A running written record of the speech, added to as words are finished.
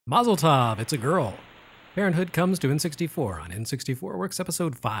Mazel tov, it's a girl. Parenthood comes to N64 on N64 Works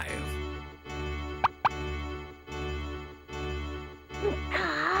Episode 5.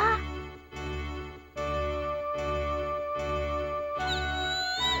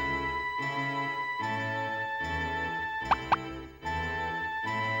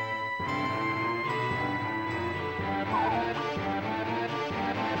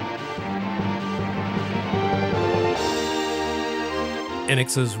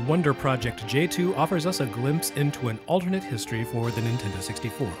 NX's Wonder Project J2 offers us a glimpse into an alternate history for the Nintendo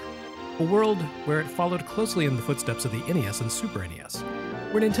 64. A world where it followed closely in the footsteps of the NES and Super NES,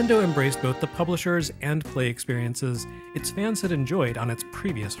 where Nintendo embraced both the publishers and play experiences its fans had enjoyed on its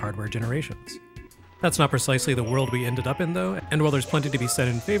previous hardware generations. That's not precisely the world we ended up in though, and while there's plenty to be said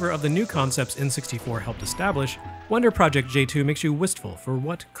in favor of the new concepts N64 helped establish, Wonder Project J2 makes you wistful for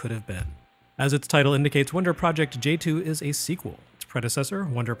what could have been. As its title indicates, Wonder Project J2 is a sequel. Its predecessor,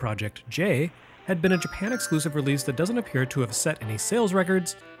 Wonder Project J, had been a Japan-exclusive release that doesn't appear to have set any sales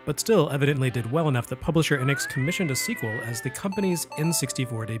records, but still evidently did well enough that publisher NX commissioned a sequel as the company's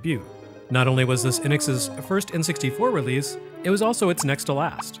N64 debut. Not only was this NX's first N64 release, it was also its next to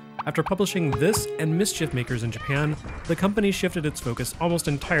last. After publishing this and Mischief Makers in Japan, the company shifted its focus almost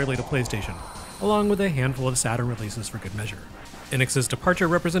entirely to PlayStation, along with a handful of Saturn releases for good measure. NX's departure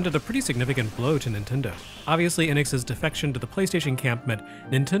represented a pretty significant blow to Nintendo. Obviously, NX's defection to the PlayStation camp meant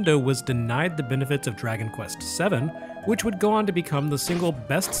Nintendo was denied the benefits of Dragon Quest VII, which would go on to become the single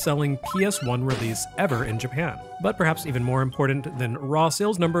best-selling PS1 release ever in Japan. But perhaps even more important than raw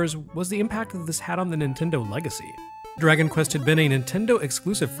sales numbers was the impact that this had on the Nintendo legacy. Dragon Quest had been a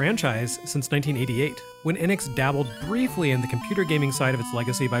Nintendo-exclusive franchise since 1988, when NX dabbled briefly in the computer gaming side of its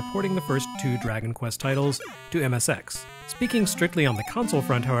legacy by porting the first two Dragon Quest titles to MSX. Speaking strictly on the console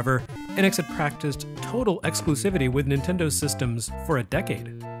front, however, NX had practiced total exclusivity with Nintendo systems for a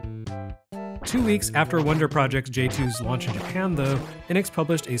decade. 2 weeks after Wonder Project J2's launch in Japan, though, NX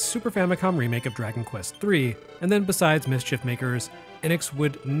published a Super Famicom remake of Dragon Quest III, and then besides Mischief Makers, NX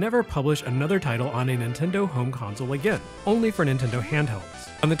would never publish another title on a Nintendo home console again, only for Nintendo handhelds.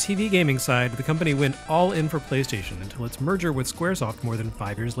 On the TV gaming side, the company went all in for PlayStation until its merger with Squaresoft more than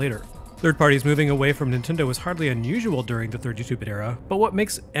 5 years later. Third parties moving away from Nintendo was hardly unusual during the 32-bit era, but what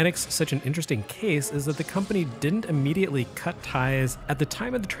makes NX such an interesting case is that the company didn't immediately cut ties at the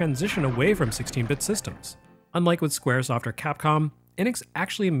time of the transition away from 16-bit systems. Unlike with Squaresoft or Capcom, NX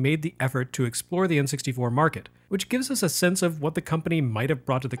actually made the effort to explore the N64 market, which gives us a sense of what the company might have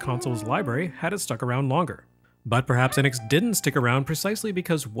brought to the console's library had it stuck around longer. But perhaps NX didn't stick around precisely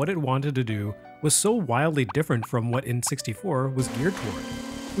because what it wanted to do was so wildly different from what N64 was geared toward.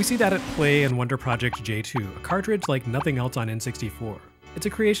 We see that at play in Wonder Project J2, a cartridge like nothing else on N64. It's a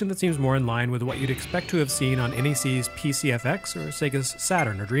creation that seems more in line with what you'd expect to have seen on NEC's PCFX or Sega's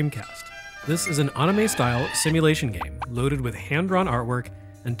Saturn or Dreamcast. This is an anime-style simulation game, loaded with hand-drawn artwork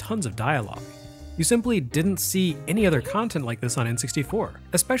and tons of dialogue. You simply didn't see any other content like this on N64,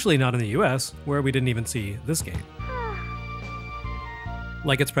 especially not in the US, where we didn't even see this game.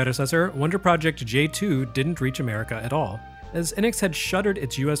 Like its predecessor, Wonder Project J2 didn't reach America at all, as NX had shuttered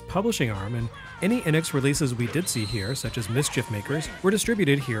its US publishing arm, and any NX releases we did see here, such as Mischief Makers, were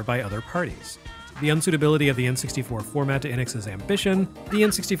distributed here by other parties. The unsuitability of the N64 format to NX's ambition, the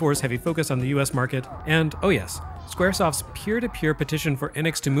N64's heavy focus on the US market, and, oh yes, Squaresoft's peer-to-peer petition for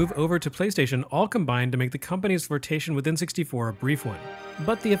NX to move over to PlayStation all combined to make the company's flirtation with N64 a brief one.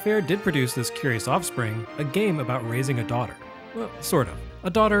 But the affair did produce this curious offspring, a game about raising a daughter. Well, sort of. A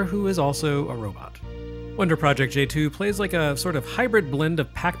daughter who is also a robot. Wonder Project J2 plays like a sort of hybrid blend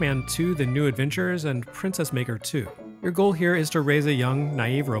of Pac-Man 2: The New Adventures and Princess Maker 2. Your goal here is to raise a young,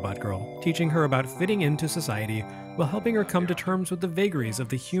 naive robot girl, teaching her about fitting into society while helping her come to terms with the vagaries of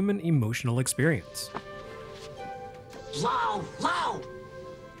the human emotional experience. Loud! Loud!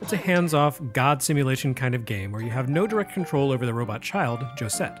 It's a hands-off, god simulation kind of game where you have no direct control over the robot child,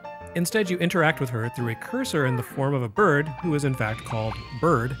 Josette. Instead, you interact with her through a cursor in the form of a bird, who is in fact called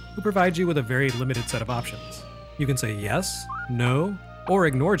Bird, who provides you with a very limited set of options. You can say yes, no, or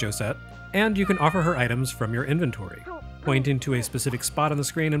ignore Josette, and you can offer her items from your inventory. Pointing to a specific spot on the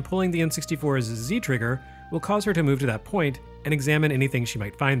screen and pulling the N64's Z trigger will cause her to move to that point and examine anything she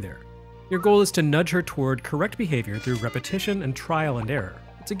might find there. Your goal is to nudge her toward correct behavior through repetition and trial and error.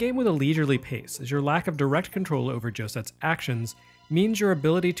 It's a game with a leisurely pace, as your lack of direct control over Josette's actions means your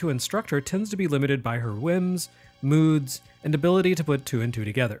ability to instruct her tends to be limited by her whims, moods, and ability to put two and two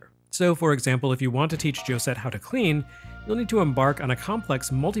together. So, for example, if you want to teach Josette how to clean, you'll need to embark on a complex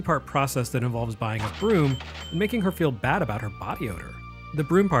multi-part process that involves buying a broom and making her feel bad about her body odor. The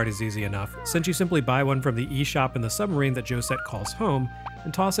broom part is easy enough, since you simply buy one from the eShop in the submarine that Josette calls home,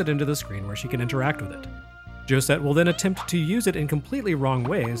 and toss it into the screen where she can interact with it. Josette will then attempt to use it in completely wrong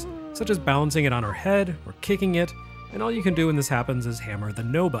ways, such as balancing it on her head or kicking it, and all you can do when this happens is hammer the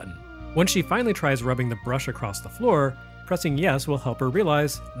no button. Once she finally tries rubbing the brush across the floor, pressing yes will help her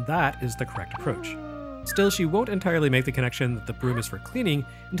realize that is the correct approach. Still, she won't entirely make the connection that the broom is for cleaning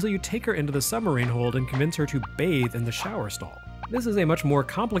until you take her into the submarine hold and convince her to bathe in the shower stall. This is a much more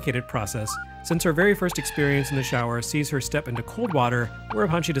complicated process, since her very first experience in the shower sees her step into cold water,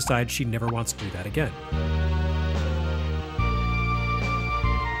 whereupon she decides she never wants to do that again.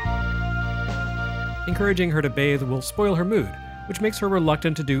 Encouraging her to bathe will spoil her mood, which makes her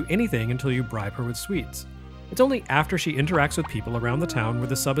reluctant to do anything until you bribe her with sweets. It's only after she interacts with people around the town where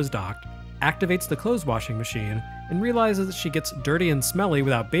the sub is docked, activates the clothes washing machine, and realizes that she gets dirty and smelly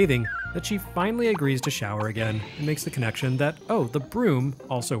without bathing that she finally agrees to shower again and makes the connection that, oh, the broom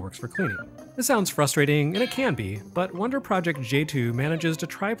also works for cleaning. This sounds frustrating, and it can be, but Wonder Project J2 manages to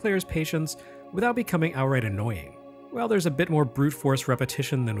try players' patience without becoming outright annoying. While there's a bit more brute force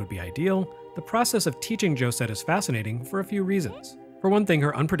repetition than would be ideal, the process of teaching Josette is fascinating for a few reasons. For one thing,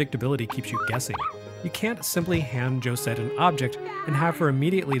 her unpredictability keeps you guessing. You can't simply hand Josette an object and have her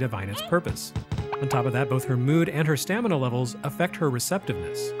immediately divine its purpose. On top of that, both her mood and her stamina levels affect her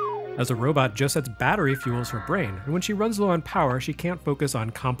receptiveness. As a robot, Josette's battery fuels her brain, and when she runs low on power, she can't focus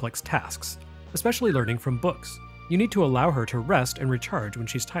on complex tasks, especially learning from books. You need to allow her to rest and recharge when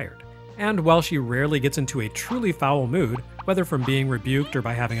she's tired. And while she rarely gets into a truly foul mood, whether from being rebuked or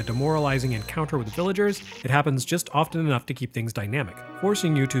by having a demoralizing encounter with villagers, it happens just often enough to keep things dynamic,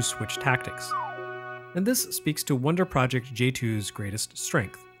 forcing you to switch tactics. And this speaks to Wonder Project J2's greatest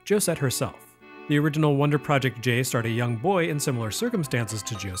strength, Josette herself. The original Wonder Project J starred a young boy in similar circumstances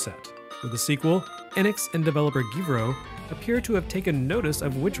to Josette. With the sequel, Enix and developer Givro appear to have taken notice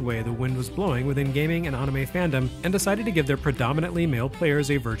of which way the wind was blowing within gaming and anime fandom and decided to give their predominantly male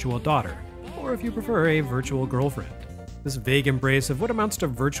players a virtual daughter, or if you prefer, a virtual girlfriend. This vague embrace of what amounts to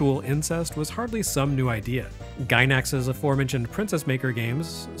virtual incest was hardly some new idea. Gainax's aforementioned Princess Maker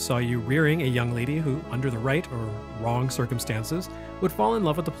games saw you rearing a young lady who, under the right or wrong circumstances, would fall in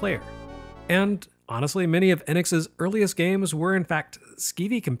love with the player. And honestly, many of Enix's earliest games were in fact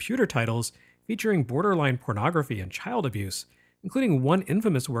skeevy computer titles featuring borderline pornography and child abuse, including one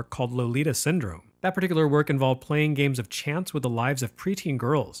infamous work called Lolita Syndrome. That particular work involved playing games of chance with the lives of preteen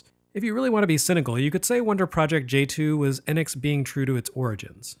girls. If you really want to be cynical, you could say Wonder Project J2 was Enix being true to its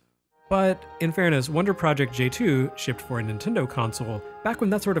origins. But in fairness, Wonder Project J2 shipped for a Nintendo console back when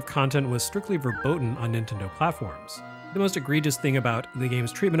that sort of content was strictly verboten on Nintendo platforms. The most egregious thing about the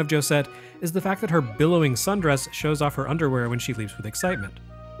game's treatment of Josette is the fact that her billowing sundress shows off her underwear when she leaps with excitement,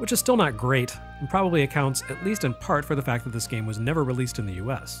 which is still not great, and probably accounts, at least in part, for the fact that this game was never released in the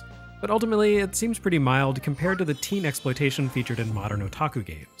US. But ultimately, it seems pretty mild compared to the teen exploitation featured in modern otaku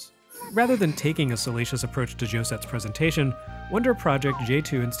games. Rather than taking a salacious approach to Josette's presentation, Wonder Project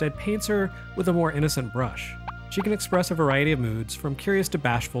J2 instead paints her with a more innocent brush. She can express a variety of moods, from curious to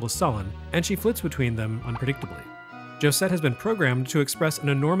bashful to sullen, and she flits between them unpredictably. Josette has been programmed to express an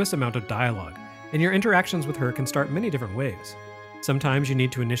enormous amount of dialogue, and your interactions with her can start many different ways. Sometimes you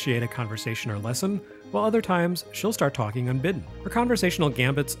need to initiate a conversation or lesson, while other times she'll start talking unbidden. Her conversational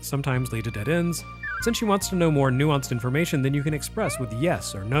gambits sometimes lead to dead ends, since she wants to know more nuanced information than you can express with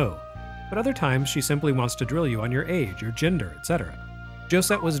yes or no. But other times she simply wants to drill you on your age, your gender, etc.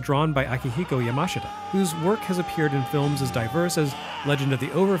 Josette was drawn by Akihiko Yamashita, whose work has appeared in films as diverse as Legend of the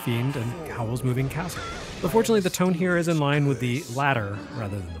Overfiend and Howl's Moving Castle. But fortunately, the tone here is in line with the latter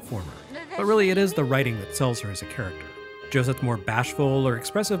rather than the former. But really, it is the writing that sells her as a character. Josette's more bashful or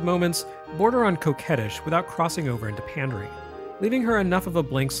expressive moments border on coquettish without crossing over into pandering, leaving her enough of a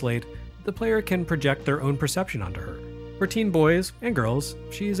blank slate that the player can project their own perception onto her. For teen boys and girls,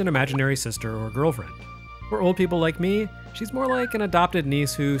 she's an imaginary sister or girlfriend. For old people like me, she's more like an adopted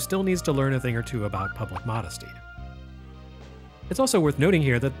niece who still needs to learn a thing or two about public modesty. It's also worth noting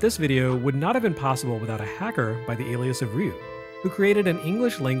here that this video would not have been possible without a hacker by the alias of Ryu, who created an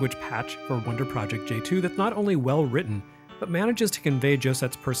English language patch for Wonder Project J2 that's not only well written, but manages to convey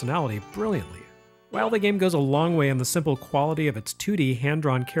Josette's personality brilliantly. While the game goes a long way on the simple quality of its 2D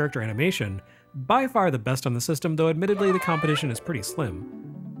hand-drawn character animation, by far the best on the system, though admittedly the competition is pretty slim,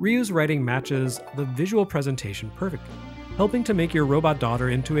 Ryu's writing matches the visual presentation perfectly, helping to make your robot daughter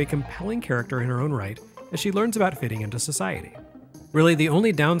into a compelling character in her own right as she learns about fitting into society. Really, the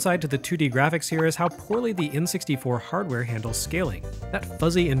only downside to the 2D graphics here is how poorly the N64 hardware handles scaling. That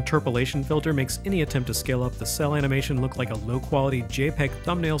fuzzy interpolation filter makes any attempt to scale up the cell animation look like a low-quality JPEG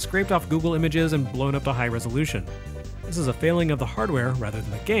thumbnail scraped off Google Images and blown up to high resolution. This is a failing of the hardware rather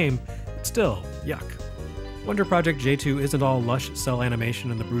than the game, but still, yuck. Wonder Project J2 isn't all lush cell animation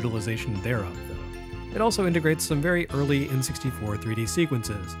and the brutalization thereof, though. It also integrates some very early N64 3D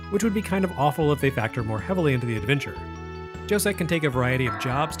sequences, which would be kind of awful if they factor more heavily into the adventure. Josette can take a variety of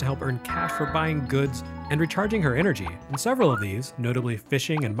jobs to help earn cash for buying goods and recharging her energy, and several of these, notably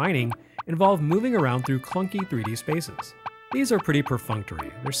fishing and mining, involve moving around through clunky 3D spaces. These are pretty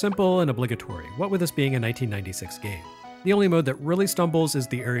perfunctory. They're simple and obligatory, what with this being a 1996 game. The only mode that really stumbles is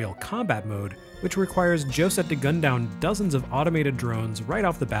the aerial combat mode, which requires Josette to gun down dozens of automated drones right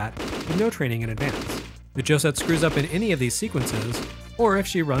off the bat with no training in advance. If Josette screws up in any of these sequences, or if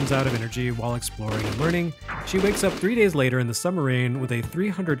she runs out of energy while exploring and learning, she wakes up 3 days later in the submarine with a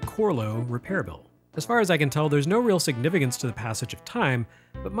 300 Corlo repair bill. As far as I can tell, there's no real significance to the passage of time,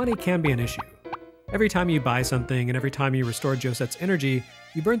 but money can be an issue. Every time you buy something and every time you restore Josette's energy,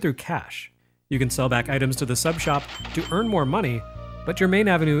 you burn through cash. You can sell back items to the sub shop to earn more money, but your main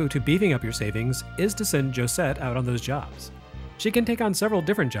avenue to beefing up your savings is to send Josette out on those jobs. She can take on several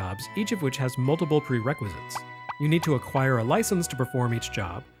different jobs, each of which has multiple prerequisites. You need to acquire a license to perform each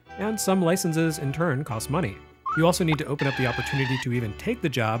job, and some licenses in turn cost money. You also need to open up the opportunity to even take the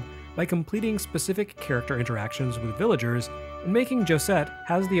job by completing specific character interactions with villagers and making Josette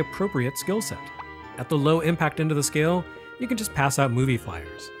has the appropriate skill set. At the low impact end of the scale, you can just pass out movie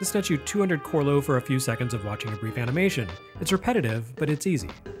flyers. This nets you 200 Corlo for a few seconds of watching a brief animation. It's repetitive, but it's easy.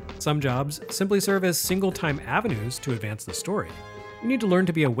 Some jobs simply serve as single-time avenues to advance the story. You need to learn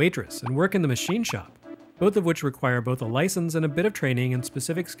to be a waitress and work in the machine shop, both of which require both a license and a bit of training in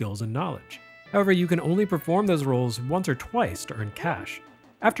specific skills and knowledge. However, you can only perform those roles once or twice to earn cash,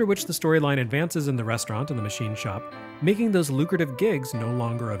 after which the storyline advances in the restaurant and the machine shop, making those lucrative gigs no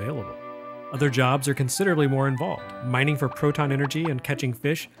longer available. Other jobs are considerably more involved. Mining for proton energy and catching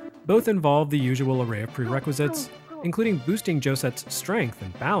fish both involve the usual array of prerequisites, including boosting Josette's strength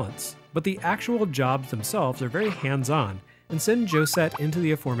and balance, but the actual jobs themselves are very hands-on and send Josette into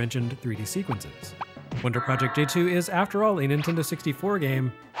the aforementioned 3D sequences. Wonder Project J2 is, after all, a Nintendo 64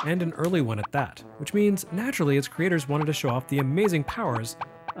 game, and an early one at that, which means naturally its creators wanted to show off the amazing powers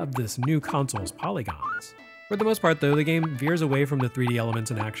of this new console's polygons. For the most part though, the game veers away from the 3D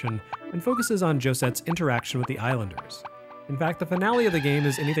elements in action and focuses on Josette's interaction with the islanders. In fact, the finale of the game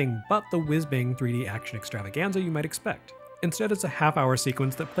is anything but the whiz-bang 3D action extravaganza you might expect. Instead, it's a half-hour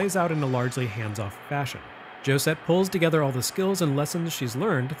sequence that plays out in a largely hands-off fashion. Josette pulls together all the skills and lessons she's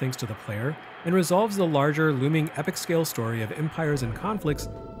learned thanks to the player, and resolves the larger, looming epic-scale story of empires and conflicts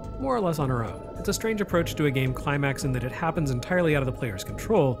more or less on her own. It's a strange approach to a game climax in that it happens entirely out of the player's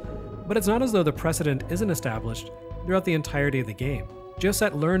control, but it's not as though the precedent isn't established throughout the entirety of the game.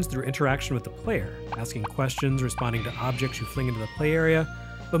 Josette learns through interaction with the player, asking questions, responding to objects you fling into the play area,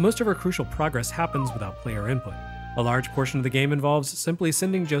 but most of her crucial progress happens without player input. A large portion of the game involves simply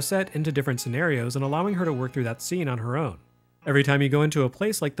sending Josette into different scenarios and allowing her to work through that scene on her own. Every time you go into a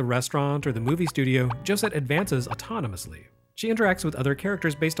place like the restaurant or the movie studio, Josette advances autonomously. She interacts with other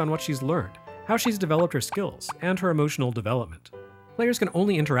characters based on what she's learned, how she's developed her skills, and her emotional development. Players can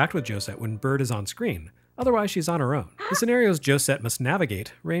only interact with Josette when Bird is on screen, otherwise she's on her own. The scenarios Josette must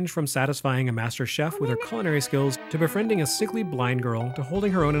navigate range from satisfying a master chef with her culinary skills to befriending a sickly blind girl to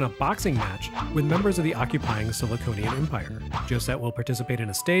holding her own in a boxing match with members of the occupying Siliconian Empire. Josette will participate in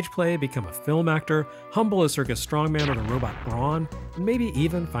a stage play, become a film actor, humble a circus strongman with a robot brawn, and maybe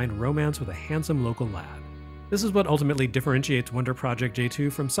even find romance with a handsome local lad. This is what ultimately differentiates Wonder Project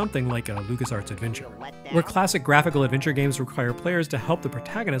J2 from something like a LucasArts adventure, where classic graphical adventure games require players to help the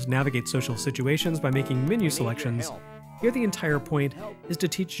protagonist navigate social situations by making menu selections. Here the entire point is to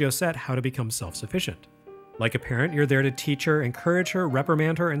teach Josette how to become self-sufficient. Like a parent, you're there to teach her, encourage her,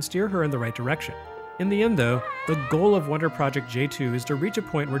 reprimand her, and steer her in the right direction. In the end though, the goal of Wonder Project J2 is to reach a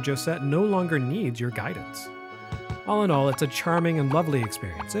point where Josette no longer needs your guidance. All in all, it's a charming and lovely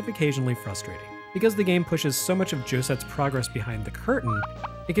experience, if occasionally frustrating. Because the game pushes so much of Josette's progress behind the curtain,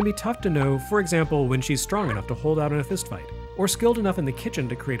 it can be tough to know, for example, when she's strong enough to hold out in a fistfight, or skilled enough in the kitchen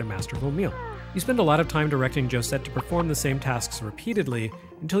to create a masterful meal. You spend a lot of time directing Josette to perform the same tasks repeatedly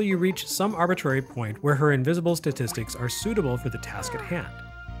until you reach some arbitrary point where her invisible statistics are suitable for the task at hand.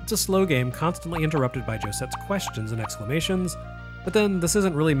 It's a slow game constantly interrupted by Josette's questions and exclamations, but then this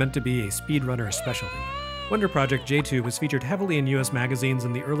isn't really meant to be a speedrunner's specialty. Wonder Project J2 was featured heavily in US magazines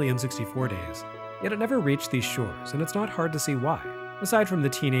in the early N64 days, yet it never reached these shores, and it's not hard to see why. Aside from the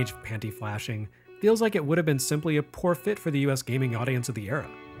teenage panty flashing, feels like it would have been simply a poor fit for the US gaming audience of the era.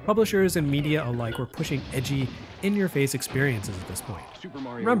 Publishers and media alike were pushing edgy, in-your-face experiences at this point.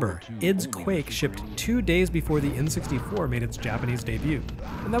 Remember, id's Quake shipped 2 days before the N64 made its Japanese debut,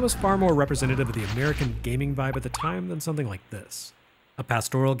 and that was far more representative of the American gaming vibe at the time than something like this. A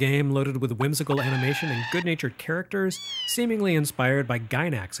pastoral game loaded with whimsical animation and good-natured characters, seemingly inspired by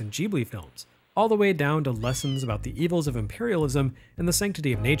Gainax and Ghibli films, all the way down to lessons about the evils of imperialism and the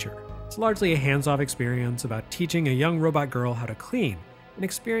sanctity of nature. It's largely a hands-off experience about teaching a young robot girl how to clean and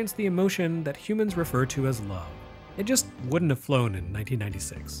experience the emotion that humans refer to as love. It just wouldn't have flown in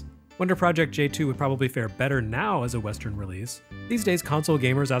 1996. Wonder Project J2 would probably fare better now as a Western release. These days, console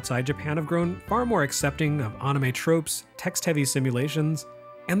gamers outside Japan have grown far more accepting of anime tropes, text-heavy simulations,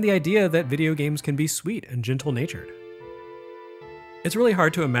 and the idea that video games can be sweet and gentle-natured. It's really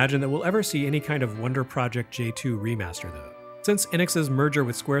hard to imagine that we'll ever see any kind of Wonder Project J2 remaster, though. Since Enix's merger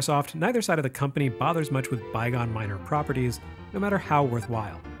with Squaresoft, neither side of the company bothers much with bygone minor properties, no matter how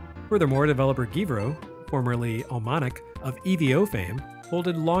worthwhile. Furthermore, developer Givro, formerly Almanac of EVO fame,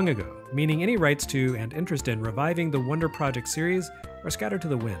 folded long ago, meaning any rights to and interest in reviving the Wonder Project series are scattered to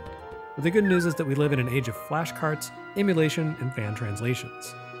the wind. But the good news is that we live in an age of flashcards, emulation, and fan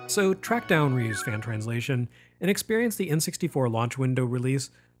translations. So track down Ryu's fan translation and experience the N64 launch window release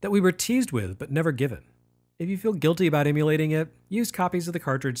that we were teased with but never given. If you feel guilty about emulating it, used copies of the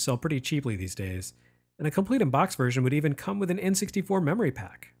cartridge sell pretty cheaply these days, and a complete in-box version would even come with an N64 memory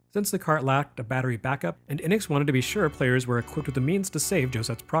pack, since the cart lacked a battery backup and Enix wanted to be sure players were equipped with the means to save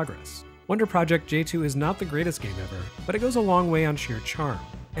Josette's progress. Wonder Project J2 is not the greatest game ever, but it goes a long way on sheer charm.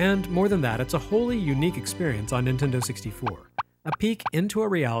 And more than that, it's a wholly unique experience on Nintendo 64. A peek into a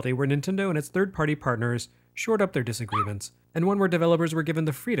reality where Nintendo and its third-party partners shored up their disagreements, and one where developers were given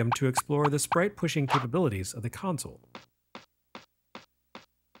the freedom to explore the sprite-pushing capabilities of the console.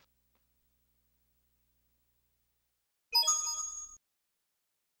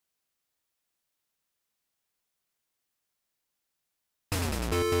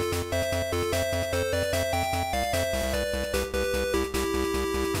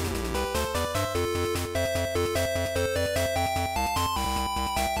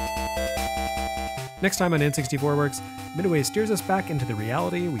 Next time on N64 Works, Midway steers us back into the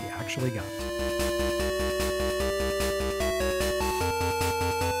reality we actually got.